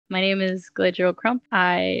My name is Galadriel Krump.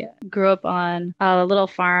 I grew up on a little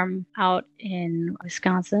farm out in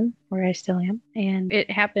Wisconsin, where I still am. And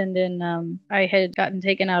it happened I had gotten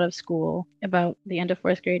taken out of school about the end of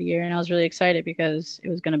fourth grade year, and I was really excited because it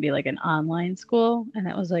was going to be like an online school, and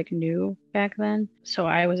that was like new back then. So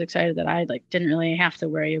I was excited that I like didn't really have to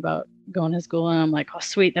worry about going to school. And I'm like, oh,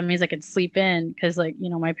 sweet. That means I could sleep in because my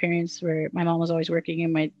mom was always working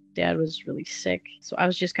and my dad was really sick. So I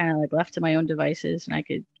was just kind of like left to my own devices and I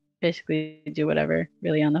could basically do whatever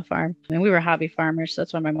really on the farm. And we were hobby farmers, so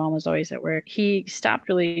that's why my mom was always at work. He stopped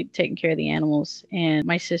really taking care of the animals, and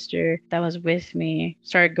my sister that was with me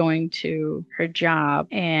started going to her job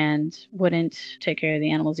and wouldn't take care of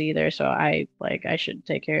the animals either. So I should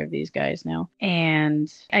take care of these guys now.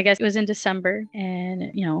 And I guess it was in December, and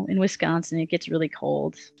in Wisconsin it gets really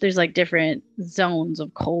cold. There's like different zones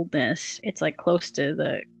of coldness. It's like close to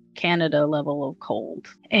the Canada level of cold.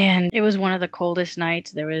 And it was one of the coldest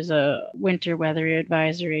nights. There was a winter weather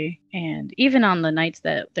advisory. And even on the nights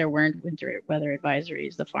that there weren't winter weather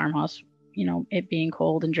advisories, the farmhouse, it being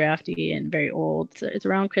cold and drafty and very old. So it's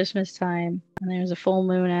around Christmas time, and there was a full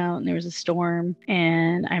moon out and there was a storm.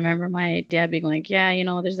 And I remember my dad being like, yeah,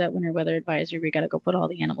 there's that winter weather advisory. We got to go put all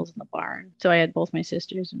the animals in the barn. So I had both my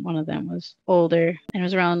sisters, and one of them was older, and it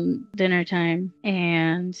was around dinner time.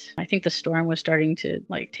 And I think the storm was starting to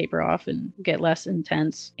like taper off and get less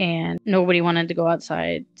intense. And nobody wanted to go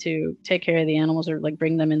outside to take care of the animals or like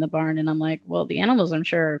bring them in the barn. And I'm like, well, the animals, I'm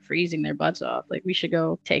sure, are freezing their butts off. Like, we should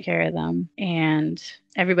go take care of them. And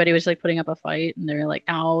everybody was like putting up a fight, and they're like,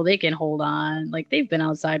 oh, they can hold on. Like, they've been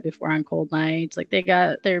outside before on cold nights. Like, they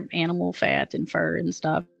got their animal fat and fur and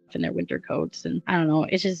stuff in their winter coats. And I don't know,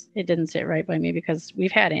 it didn't sit right by me because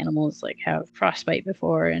we've had animals like have frostbite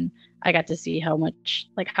before, and I got to see how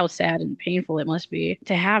sad and painful it must be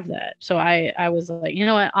to have that. So I was like, you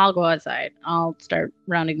know what, I'll go outside. I'll start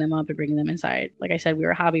rounding them up and bringing them inside. Like I said, we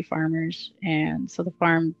were hobby farmers, and so the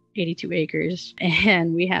farm 82 acres,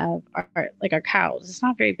 and we have our cows. It's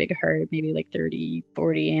not a very big herd, maybe like 30,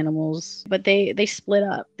 40 animals, but they split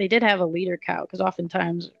up. They did have a leader cow because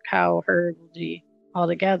oftentimes cow herd will be all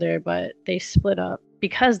together, but they split up.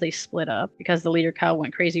 Because the leader cow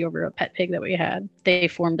went crazy over a pet pig that we had, they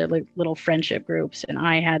formed their little friendship groups, and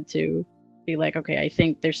I had to be like, okay, I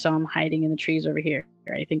think there's some hiding in the trees over here.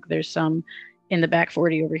 I think there's some in the back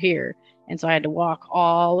 40 over here. And so I had to walk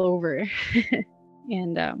all over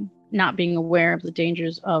and not being aware of the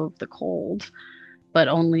dangers of the cold, but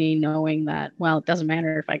only knowing that, well, it doesn't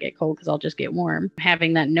matter if I get cold because I'll just get warm.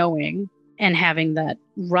 Having that knowing and having that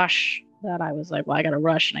rush that I was like, well, I got to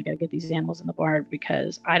rush and I got to get these animals in the barn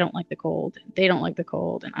because I don't like the cold. They don't like the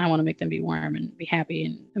cold, and I want to make them be warm and be happy.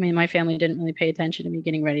 And I mean, my family didn't really pay attention to me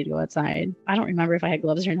getting ready to go outside. I don't remember if I had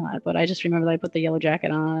gloves or not, but I just remember that I put the yellow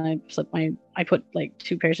jacket on. I put like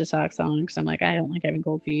 2 pairs of socks on because I'm like, I don't like having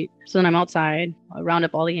cold feet. So then I'm outside, I round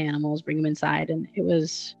up all the animals, bring them inside. And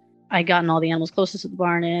I gotten all the animals closest to the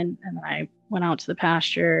barn in, and then I went out to the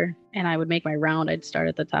pasture, and I would make my round. I'd start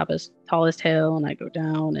at the tallest hill, and I'd go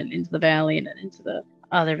down and into the valley and then into the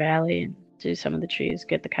other valley and do some of the trees,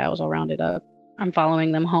 get the cows all rounded up. I'm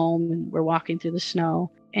following them home, and we're walking through the snow,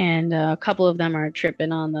 and a couple of them are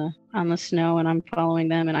tripping on the snow, and I'm following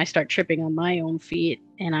them, and I start tripping on my own feet,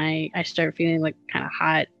 and I start feeling like kind of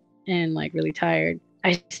hot and like really tired.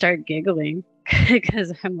 I start giggling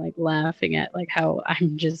because I'm like laughing at like how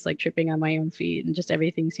I'm just like tripping on my own feet, and just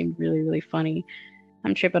everything seemed really, really funny.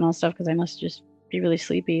 I'm tripping on stuff because I must just be really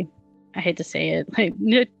sleepy. I hate to say it, like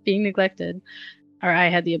being neglected. Or I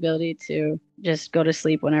had the ability to just go to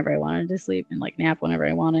sleep whenever I wanted to sleep and like nap whenever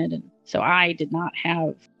I wanted. And so I did not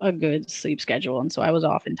have a good sleep schedule. And so I was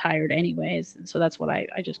often tired anyways. And so that's what I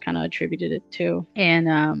just kind of attributed it to.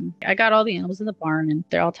 And I got all the animals in the barn, and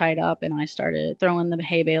they're all tied up. And I started throwing the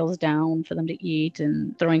hay bales down for them to eat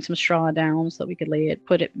and throwing some straw down so that we could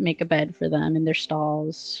make a bed for them in their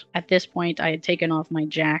stalls. At this point, I had taken off my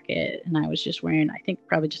jacket, and I was just wearing, I think,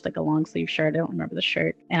 probably just like a long sleeve shirt. I don't remember the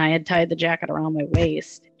shirt. And I had tied the jacket around my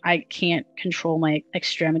waist. I can't control my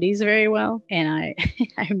extremities very well. And I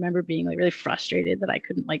I remember being like really frustrated that I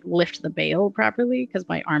couldn't like lift the bale properly because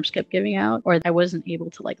my arms kept giving out, or I wasn't able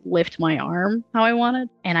to like lift my arm how I wanted.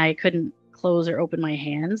 And I couldn't close or open my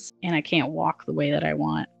hands, and I can't walk the way that I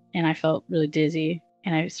want. And I felt really dizzy,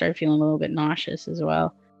 and I started feeling a little bit nauseous as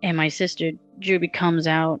well. And my sister Juby comes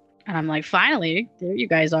out, and I'm like, finally, there you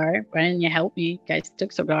guys are. Why didn't you help me? You guys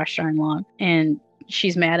took so gosh darn long. And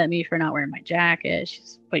she's mad at me for not wearing my jacket.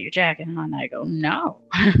 She's, put your jacket on. I go, no.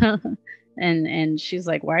 and she's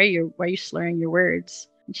like, why are you slurring your words?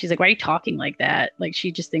 And she's like, why are you talking like that? Like,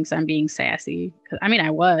 she just thinks I'm being sassy. I mean, I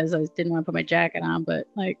just didn't want to put my jacket on, but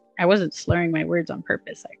like, I wasn't slurring my words on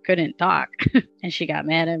purpose. I couldn't talk. And she got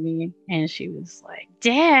mad at me and she was like,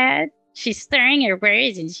 Dad, she's slurring her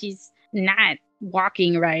words and she's not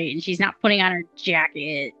walking right and she's not putting on her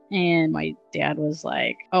jacket. And my dad was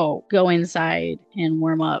like, oh, go inside and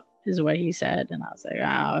warm up, is what he said. And I was like,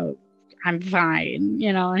 oh, I'm fine,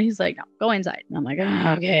 and he's like, no, go inside. And I'm like,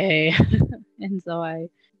 oh, okay. And so I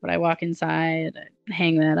walk inside, I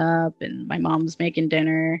hang that up, and my mom's making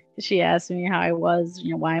dinner. She asked me how I was,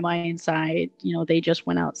 why am I inside? They just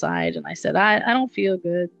went outside. And I said, I don't feel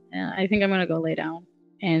good. I think I'm going to go lay down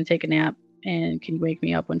and take a nap. And can you wake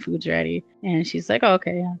me up when food's ready? And she's like, oh,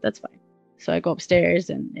 okay, yeah, that's fine. So I go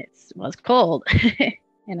upstairs and it was cold.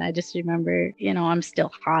 And I just remember, I'm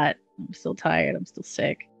still hot. I'm still tired. I'm still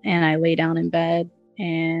sick. And I lay down in bed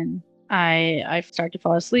and I start to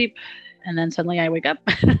fall asleep. And then suddenly I wake up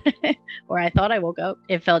or I thought I woke up.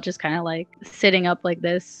 It felt just kind of like sitting up like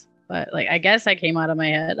this. But like, I guess I came out of my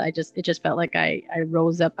head. It just felt like I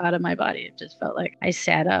rose up out of my body. It just felt like I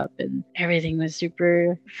sat up and everything was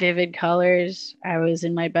super vivid colors. I was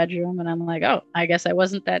in my bedroom and I'm like, oh, I guess I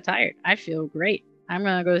wasn't that tired. I feel great. I'm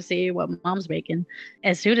going to go see what mom's making.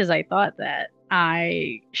 As soon as I thought that,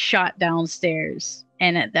 I shot downstairs.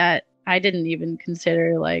 And at that, I didn't even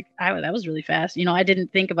consider that was really fast. I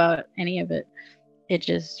didn't think about any of it. It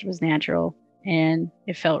just was natural. And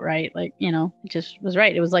it felt right. It just was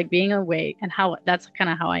right. It was like being awake, and that's kind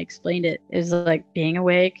of how I explained it. It was like being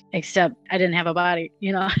awake, except I didn't have a body,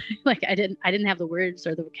 like I didn't have the words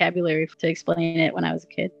or the vocabulary to explain it when I was a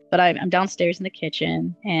kid. But I'm downstairs in the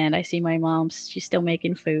kitchen and I see my mom, she's still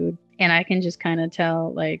making food. And I can just kind of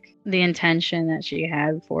tell like the intention that she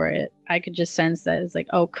had for it. I could just sense that it's like,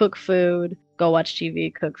 oh, cook food, go watch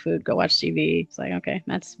TV, cook food, go watch TV. It's like, okay,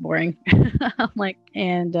 that's boring. I'm like,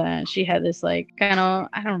 and she had this like kind of,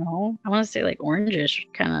 I don't know, I want to say like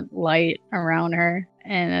orangish kind of light around her.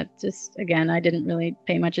 And it just, again, I didn't really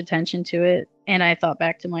pay much attention to it. And I thought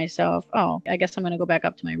back to myself, oh, I guess I'm going to go back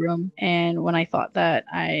up to my room. And when I thought that,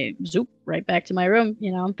 I zoop right back to my room.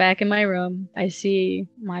 I'm back in my room. I see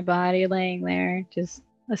my body laying there, just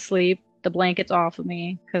asleep. The blanket's off of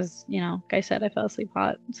me because, like I said, I fell asleep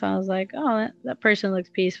hot. So I was like, oh, that person looks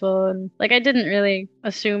peaceful. And like, I didn't really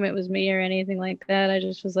assume it was me or anything like that. I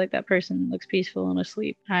just was like, that person looks peaceful and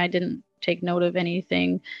asleep. I didn't take note of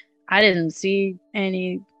anything. I didn't see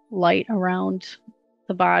any light around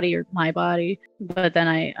the body or my body. But then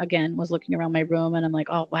I, again, was looking around my room and I'm like,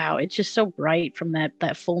 oh, wow, it's just so bright from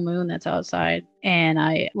that full moon that's outside. And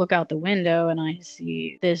I look out the window and I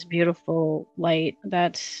see this beautiful light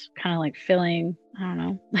that's kind of like filling, I don't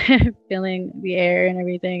know, filling the air and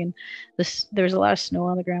everything. And there's a lot of snow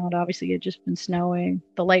on the ground. Obviously, it had just been snowing.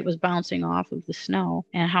 The light was bouncing off of the snow.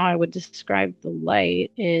 And how I would describe the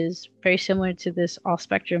light is very similar to this all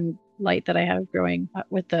spectrum light that I have growing up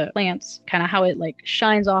with the plants, kind of how it like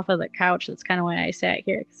shines off of the couch. That's kind of why I sat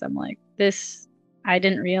here, because I'm like, this, I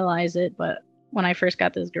didn't realize it, but when I first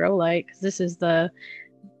got this grow light, because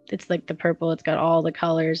it's like the purple, it's got all the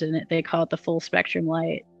colors in it. They call it the full spectrum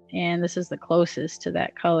light. And this is the closest to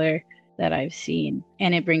that color that I've seen.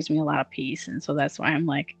 And it brings me a lot of peace. And so that's why I'm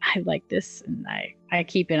like, I like this and I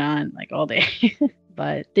keep it on like all day.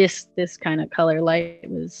 But this kind of color light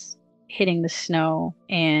was hitting the snow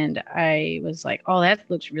and I was like, oh, that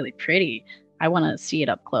looks really pretty. I want to see it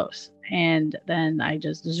up close. And then I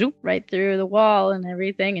just zoop right through the wall and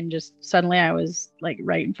everything. And just suddenly I was like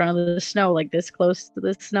right in front of the snow, like this close to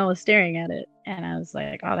the snow, staring at it. And I was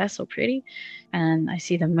like, oh, that's so pretty. And I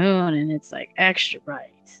see the moon and it's like extra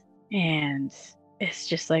bright. And it's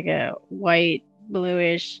just like a white,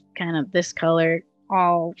 bluish kind of this color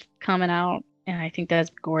all coming out. And I think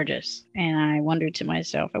that's gorgeous. And I wondered to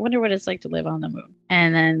myself, I wonder what it's like to live on the moon.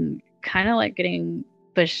 And then kind of like getting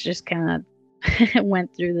Bush just kind of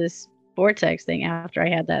went through this vortex thing after I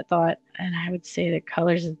had that thought. And I would say the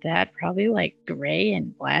colors of that probably like gray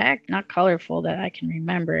and black, not colorful that I can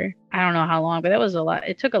remember. I don't know how long, but that was a lot.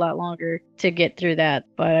 It took a lot longer to get through that.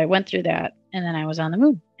 But I went through that and then I was on the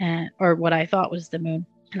moon, or what I thought was the moon.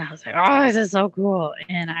 And I was like, oh, this is so cool.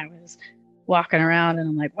 And I was walking around and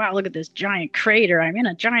I'm like, wow, look at this giant crater. I'm in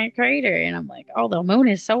a giant crater. And I'm like, oh, the moon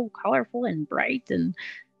is so colorful and bright. And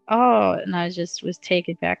I just was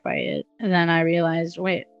taken back by it. And then I realized,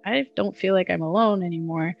 wait, I don't feel like I'm alone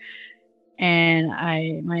anymore. And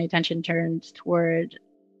my attention turned toward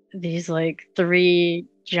these like 3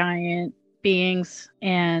 giant beings.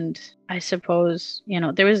 And I suppose,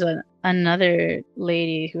 there was another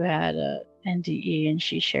lady who had NDE, and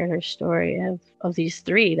she shared her story of these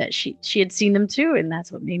three that she had seen them too, and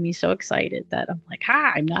that's what made me so excited that I'm like,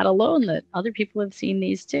 I'm not alone, that other people have seen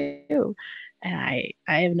these too. And I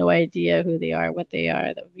have no idea who they are, what they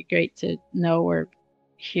are. That would be great to know or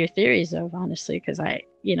hear theories of, honestly, because I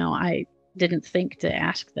didn't think to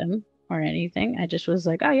ask them or anything. I just was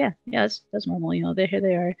like, oh yeah, that's normal. There here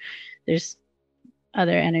they are. There's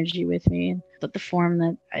other energy with me. But the form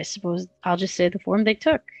that, I suppose I'll just say the form they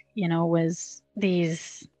took, was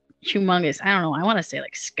these humongous, I don't know, I want to say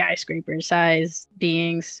like skyscraper size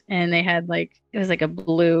beings. And they had it was like a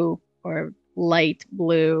blue or light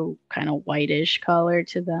blue, kind of whitish color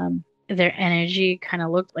to them. Their energy kind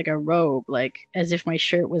of looked like a robe, like as if my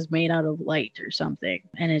shirt was made out of light or something.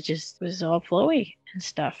 And it just was all flowy and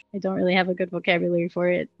stuff. I don't really have a good vocabulary for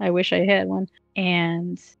it. I wish I had one.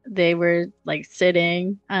 And they were like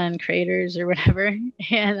sitting on craters or whatever.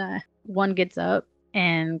 And one gets up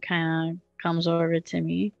and kind of comes over to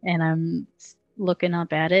me, and I'm looking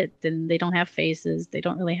up at it. Then they don't have faces. They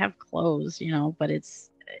don't really have clothes,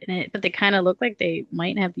 but they kind of look like they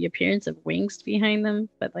might have the appearance of wings behind them,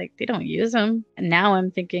 but like they don't use them. And now I'm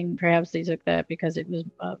thinking perhaps they took that because it was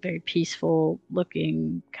a very peaceful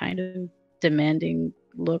looking, kind of demanding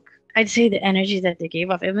look. I'd say the energy that they gave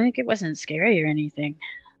off, it wasn't scary or anything.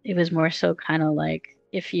 It was more so kind of like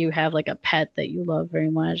if you have like a pet that you love very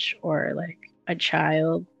much, or like a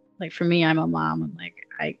child. Like for me, I'm a mom, and like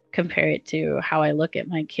I compare it to how I look at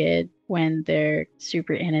my kid when they're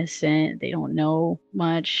super innocent. They don't know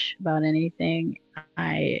much about anything.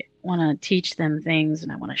 I want to teach them things,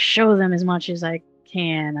 and I want to show them as much as I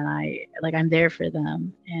can, and I'm there for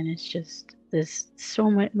them. And it's just this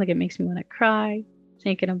so much, like it makes me want to cry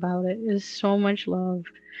thinking about it. There's so much love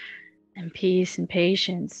and peace and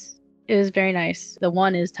patience. It was very nice. The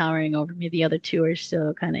one is towering over me. The other two are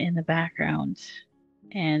still kind of in the background.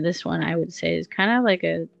 And this one, I would say, is kind of like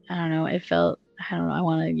I don't know, it felt, I don't know, I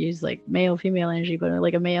want to use like male, female energy, but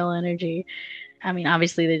like a male energy. I mean,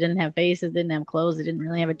 obviously they didn't have faces, didn't have clothes, they didn't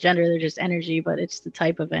really have a gender, they're just energy, but it's the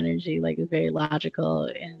type of energy, like very logical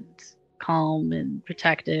and calm and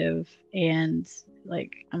protective. And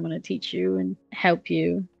like, I'm going to teach you and help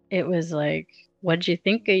you. It was like, what'd you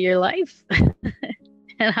think of your life?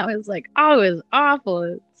 And I was like, oh, it was awful.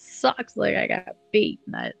 It sucks. Like I got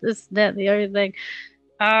beaten. This, that, the other thing.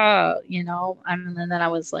 And then I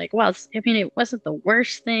was like, well, it wasn't the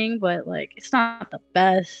worst thing, but like, it's not the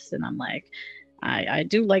best. And I'm like, I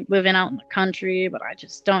do like living out in the country, but I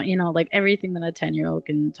just don't, like everything that a 10-year-old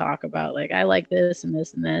can talk about. Like, I like this and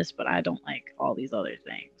this and this, but I don't like all these other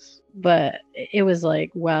things. But it was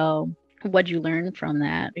like, well, what'd you learn from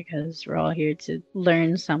that? Because we're all here to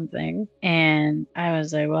learn something. And I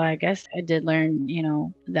was like, well, I guess I did learn,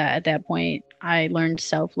 that at that point I learned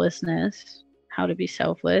selflessness, how to be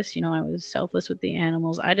selfless. I was selfless with the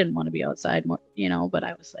animals. I didn't want to be outside more, but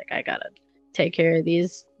I was like, I gotta take care of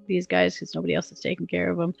these guys because nobody else is taking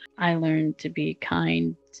care of them. I learned to be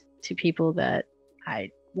kind to people that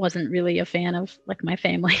I wasn't really a fan of, like my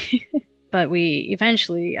family. But we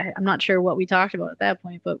eventually, I'm not sure what we talked about at that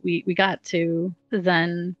point, but we got to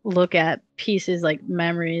then look at pieces like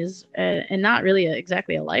memories, and not really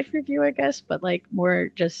exactly a life review, I guess, but like more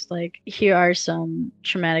just like, here are some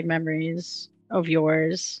traumatic memories of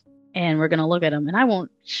yours, and we're going to look at them. And I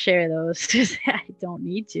won't share those because I don't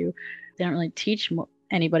need to. They don't really teach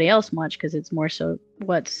anybody else much because it's more so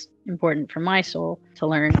what's important for my soul to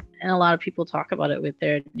learn. And a lot of people talk about it with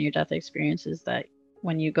their near-death experiences, that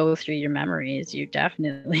when you go through your memories, you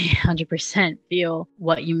definitely 100% feel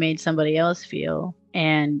what you made somebody else feel.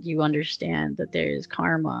 And you understand that there is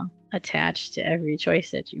karma attached to every choice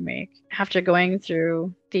that you make. After going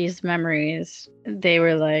through these memories, they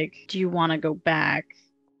were like, do you want to go back?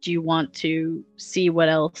 Do you want to see what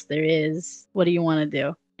else there is? What do you want to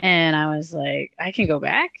do? And I was like, I can go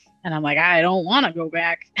back. And I'm like, I don't want to go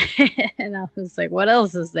back. And I was like, what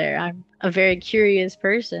else is there? I'm a very curious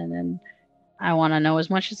person, and I want to know as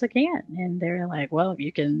much as I can. And they're like, well,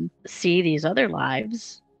 you can see these other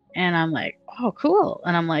lives. And I'm like, oh, cool.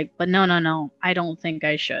 And I'm like, but no, I don't think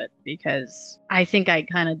I should, because I think I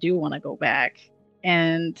kind of do want to go back.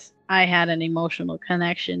 And I had an emotional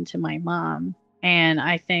connection to my mom. And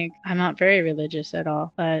I think, I'm not very religious at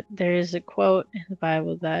all, but there is a quote in the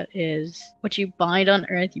Bible that is, what you bind on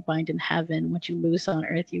earth, you bind in heaven. What you loose on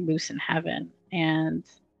earth, you loose in heaven. And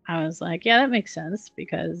I was like, yeah, that makes sense,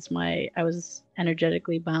 because I was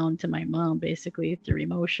energetically bound to my mom, basically, through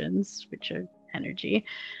emotions, which are energy.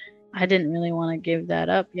 I didn't really want to give that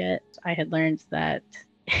up yet. I had learned that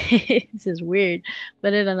this is weird,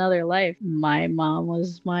 but in another life, my mom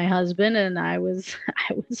was my husband and I was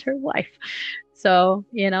her wife. So,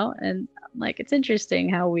 and like it's interesting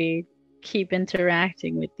how we keep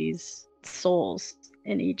interacting with these souls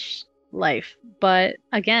in each life. But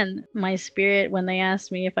again, my spirit, when they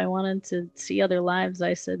asked me if I wanted to see other lives,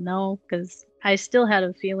 I said no, because I still had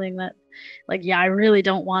a feeling that, like, yeah, I really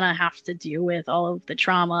don't want to have to deal with all of the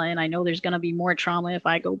trauma. And I know there's going to be more trauma if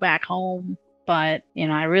I go back home. But,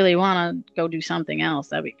 I really want to go do something else.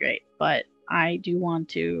 That'd be great. But I do want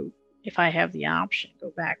to, if I have the option,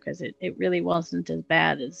 go back, because it really wasn't as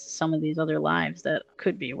bad as some of these other lives that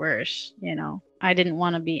could be worse. I didn't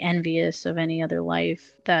want to be envious of any other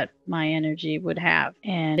life that my energy would have.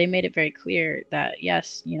 And they made it very clear that,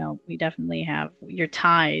 yes, we definitely have your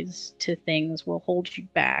ties to things will hold you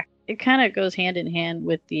back. It kind of goes hand in hand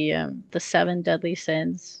with the seven deadly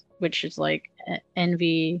sins, which is like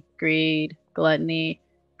envy, greed, gluttony,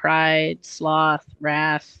 pride, sloth,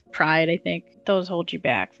 wrath, pride, I think. Those hold you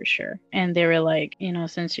back for sure. And they were like,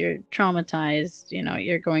 since you're traumatized,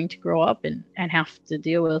 you're going to grow up and have to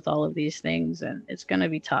deal with all of these things, and it's going to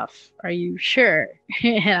be tough. Are you sure?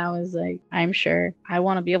 And I was like, I'm sure. I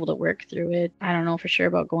want to be able to work through it. I don't know for sure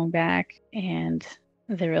about going back. And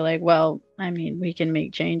they were like, well, I mean, we can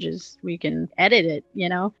make changes. We can edit it,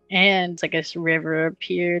 And it's like this river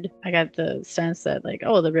appeared. I got the sense that, like,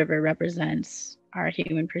 oh, the river represents our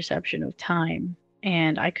human perception of time.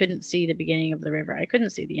 And I couldn't see the beginning of the river. I couldn't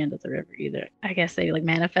see the end of the river either. I guess they like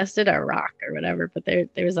manifested a rock or whatever, but there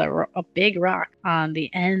was a big rock on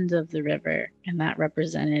the end of the river, and that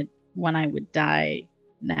represented when I would die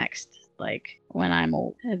next. Like when I'm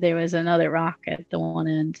old, there was another rock at the one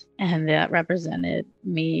end, and that represented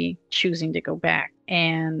me choosing to go back.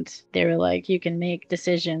 And they were like, you can make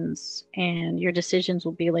decisions, and your decisions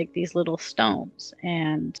will be like these little stones.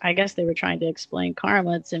 And I guess they were trying to explain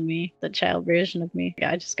karma to me, the child version of me.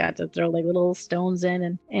 I just got to throw like little stones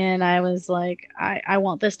in, and I was like, I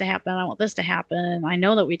want this to happen. I want this to happen. And I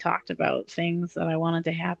know that we talked about things that I wanted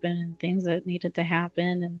to happen and things that needed to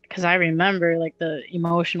happen. And because I remember like the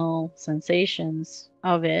emotional sensations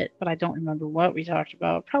of it, but I don't remember what we talked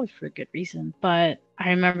about, probably for a good reason. But I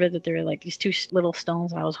remember that there were like these two little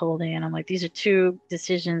stones I was holding, and I'm like, these are two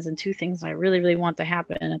decisions and two things I really, really want to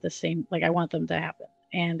happen at the same, like I want them to happen.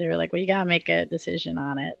 And they were like, well, you gotta make a decision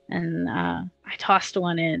on it. And I tossed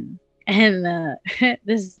one in, and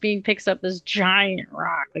this being picks up this giant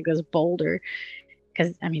rock, like this boulder,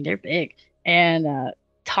 because I mean they're big, and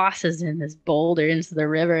tosses in this boulder into the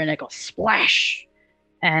river, and it goes splash.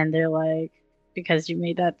 And they're like, because you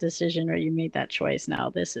made that decision or you made that choice, now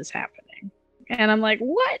this is happening. And I'm like,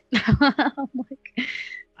 what? I'm like,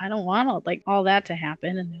 I don't want like all that to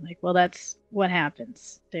happen. And they're like, well, that's what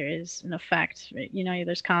happens. There is an effect, right?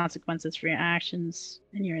 There's consequences for your actions,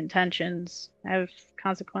 and your intentions have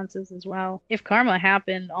consequences as well. If karma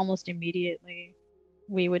happened almost immediately,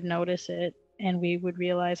 we would notice it and we would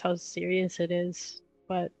realize how serious it is.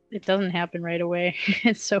 But it doesn't happen right away.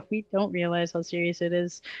 And so we don't realize how serious it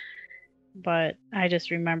is. But I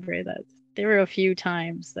just remember that there were a few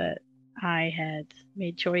times that I had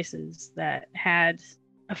made choices that had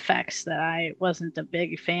effects that I wasn't a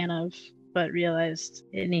big fan of, but realized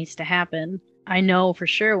it needs to happen. I know for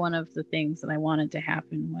sure one of the things that I wanted to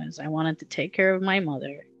happen was I wanted to take care of my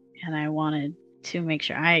mother, and I wanted to make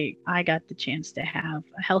sure I got the chance to have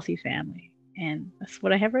a healthy family. And that's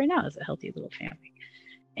what I have right now, is a healthy little family.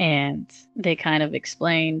 And they kind of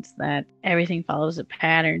explained that everything follows a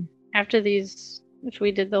pattern. After these, if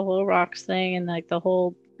we did the whole rocks thing and like the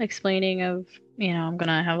whole explaining of, I'm going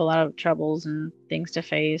to have a lot of troubles and things to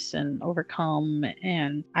face and overcome.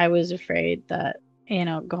 And I was afraid that,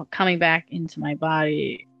 coming back into my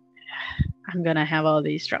body, I'm going to have all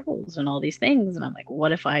these troubles and all these things. And I'm like,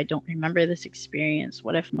 what if I don't remember this experience?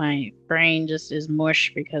 What if my brain just is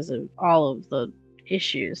mush because of all of the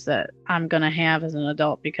issues that I'm going to have as an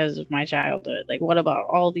adult because of my childhood? Like, what about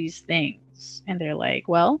all these things? And they're like,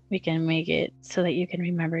 well, we can make it so that you can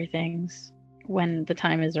remember things when the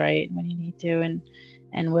time is right, when you need to, and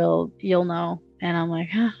you'll know. And I'm like,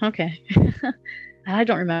 okay. I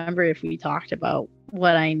don't remember if we talked about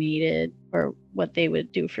what I needed or what they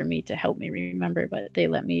would do for me to help me remember, but they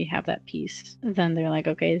let me have that piece. Then they're like,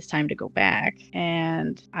 okay, it's time to go back.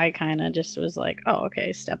 And I kind of just was like, oh,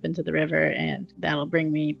 okay, step into the river and that'll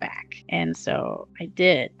bring me back. And so I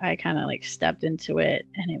did. I kind of like stepped into it,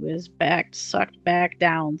 and it was sucked back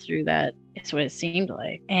down through that. It's what it seemed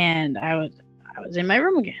like. And I was in my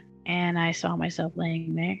room again, and I saw myself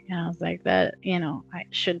laying there, and I was like, that, I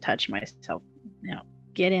should touch myself,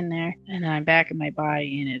 get in there. And then I'm back in my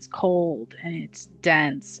body, and it's cold and it's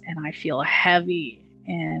dense, and I feel heavy,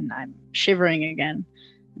 and I'm shivering again.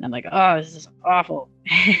 And I'm like, oh, this is awful.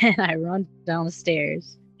 And I run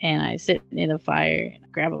downstairs, and I sit near the fire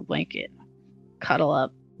and grab a blanket, cuddle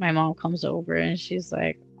up. My mom comes over and she's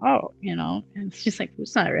like, oh, and she's like,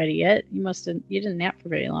 it's not ready yet. You didn't nap for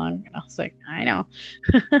very long. And I was like, I know.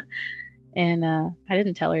 And I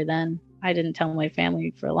didn't tell her then. I didn't tell my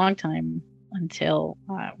family for a long time until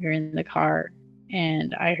we were in the car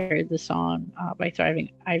and I heard the song by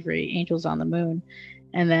Thriving Ivory, Angels on the Moon.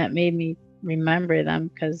 And that made me remember them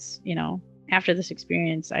because, after this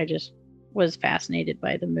experience, I just was fascinated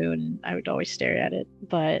by the moon and I would always stare at it.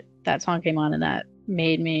 But that song came on and that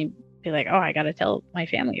made me be like, oh, I got to tell my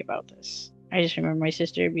family about this. I just remember my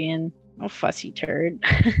sister being a fussy turd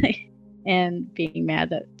and being mad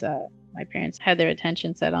that my parents had their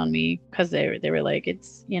attention set on me because they were like,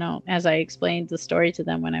 it's, as I explained the story to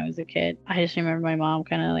them when I was a kid, I just remember my mom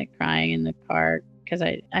kind of like crying in the car because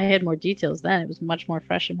I had more details then. It was much more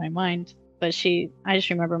fresh in my mind. But I just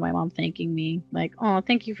remember my mom thanking me like, oh,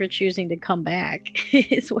 thank you for choosing to come back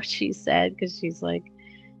is what she said. Because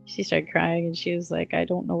she started crying and she was like, I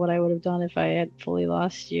don't know what I would have done if I had fully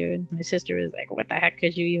lost you. And my sister was like, what the heck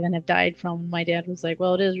could you even have died from? My dad was like,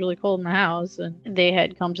 well, it is really cold in the house. And they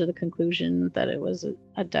had come to the conclusion that it was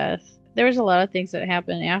a death. There was a lot of things that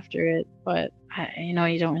happened after it, but you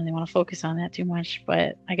don't really want to focus on that too much.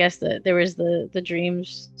 But I guess there was the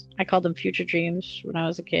dreams. I called them future dreams when I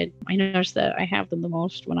was a kid. I noticed that I have them the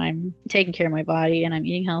most when I'm taking care of my body and I'm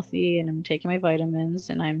eating healthy and I'm taking my vitamins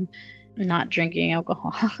and I'm not drinking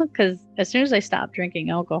alcohol. Because as soon as I stopped drinking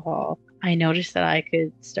alcohol, I noticed that I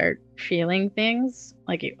could start feeling things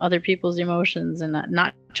like other people's emotions and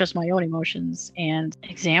not just my own emotions. And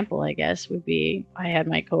example, I guess, would be I had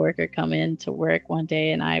my coworker come in to work one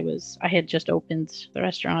day and I had just opened the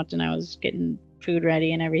restaurant and I was getting food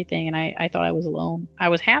ready and everything, and I thought I was alone. I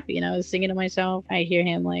was happy and I was singing to myself. I hear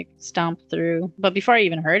him like stomp through, but before I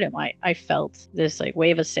even heard him, I felt this like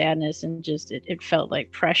wave of sadness and just it felt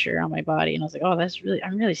like pressure on my body, and I was like, oh,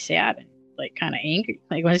 I'm really sad and like kind of angry,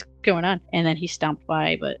 like what's going on? And then he stomped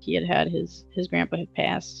by, but he had his grandpa had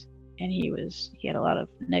passed and he had a lot of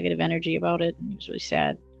negative energy about it and he was really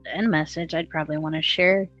sad. The end message I'd probably want to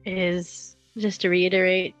share is just to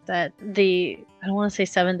reiterate that I don't want to say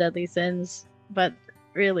 7 deadly sins, but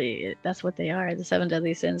really that's what they are. The 7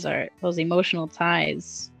 deadly sins are those emotional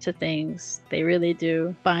ties to things. They really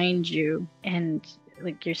do bind you and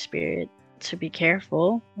like your spirit. To be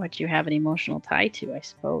careful what you have an emotional tie to, I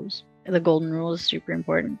suppose. The golden rule is super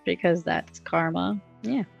important because that's karma.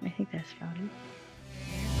 Yeah, I think that's about it.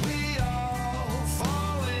 We all fall